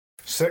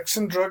sex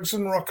and drugs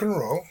and rock and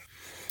roll.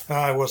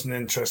 I wasn't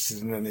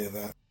interested in any of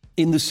that.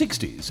 In the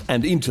 60s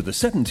and into the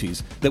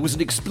 70s, there was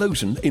an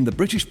explosion in the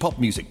British pop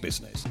music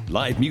business.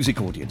 Live music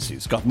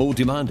audiences got more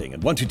demanding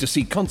and wanted to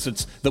see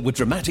concerts that were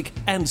dramatic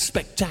and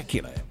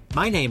spectacular.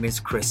 My name is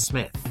Chris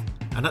Smith,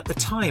 and at the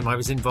time I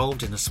was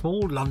involved in a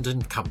small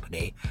London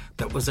company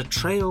that was a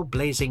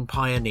trailblazing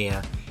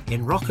pioneer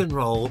in rock and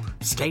roll,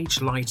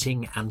 stage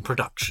lighting and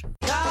production.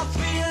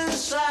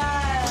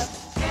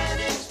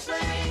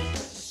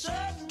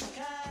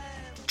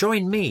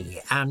 Join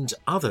me and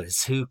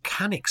others who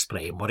can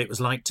explain what it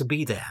was like to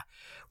be there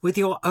with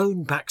your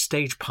own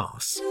Backstage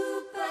pass.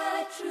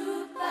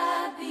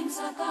 Trooper, beams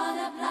are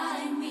gonna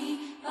blind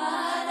me, but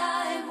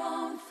I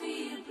won't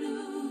feel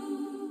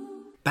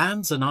blue.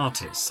 Bands and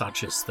artists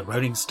such as the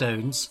Rolling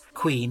Stones,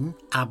 Queen,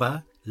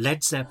 ABBA,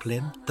 Led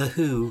Zeppelin, The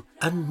Who,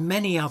 and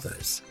many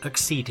others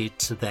acceded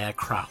to their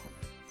crown.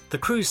 The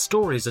crew's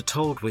stories are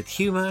told with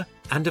humour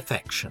and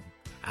affection,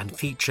 and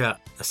feature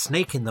a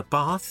snake in the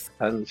bath.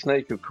 And the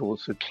snake, of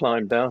course, had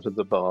climbed out of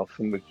the bath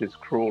and was just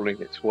crawling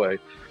its way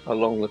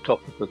along the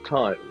top of the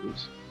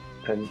tiles,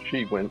 and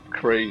she went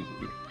crazy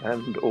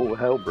and all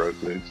hell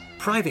broke loose.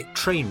 Private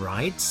train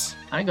rides.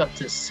 I got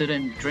to sit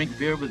and drink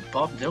beer with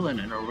Bob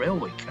Dylan in a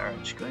railway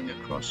carriage going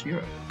across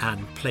Europe.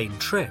 And plane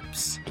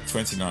trips. At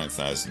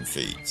 29,000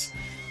 feet,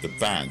 the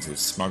band had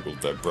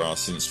smuggled their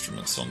brass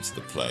instruments onto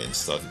the plane and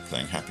started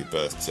playing Happy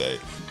Birthday.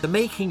 The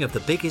making of the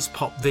biggest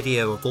pop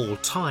video of all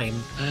time.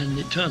 And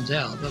it turns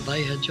out that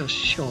they had just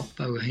shot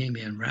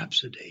Bohemian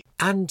Rhapsody.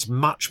 And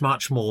much,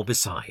 much more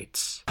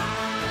besides.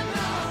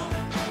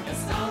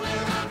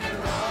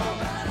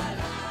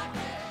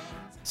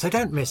 So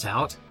don't miss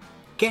out.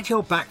 Get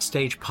your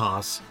Backstage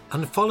pass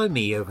and follow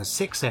me over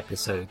 6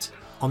 episodes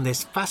on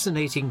this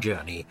fascinating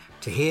journey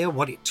to hear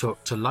what it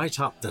took to light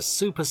up the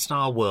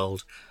superstar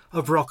world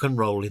of rock and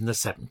roll in the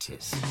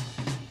 70s.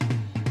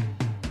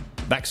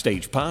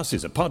 Backstage Pass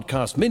is a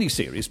podcast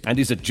miniseries and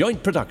is a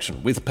joint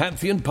production with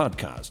Pantheon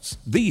Podcasts,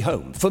 the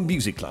home for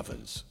music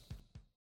lovers.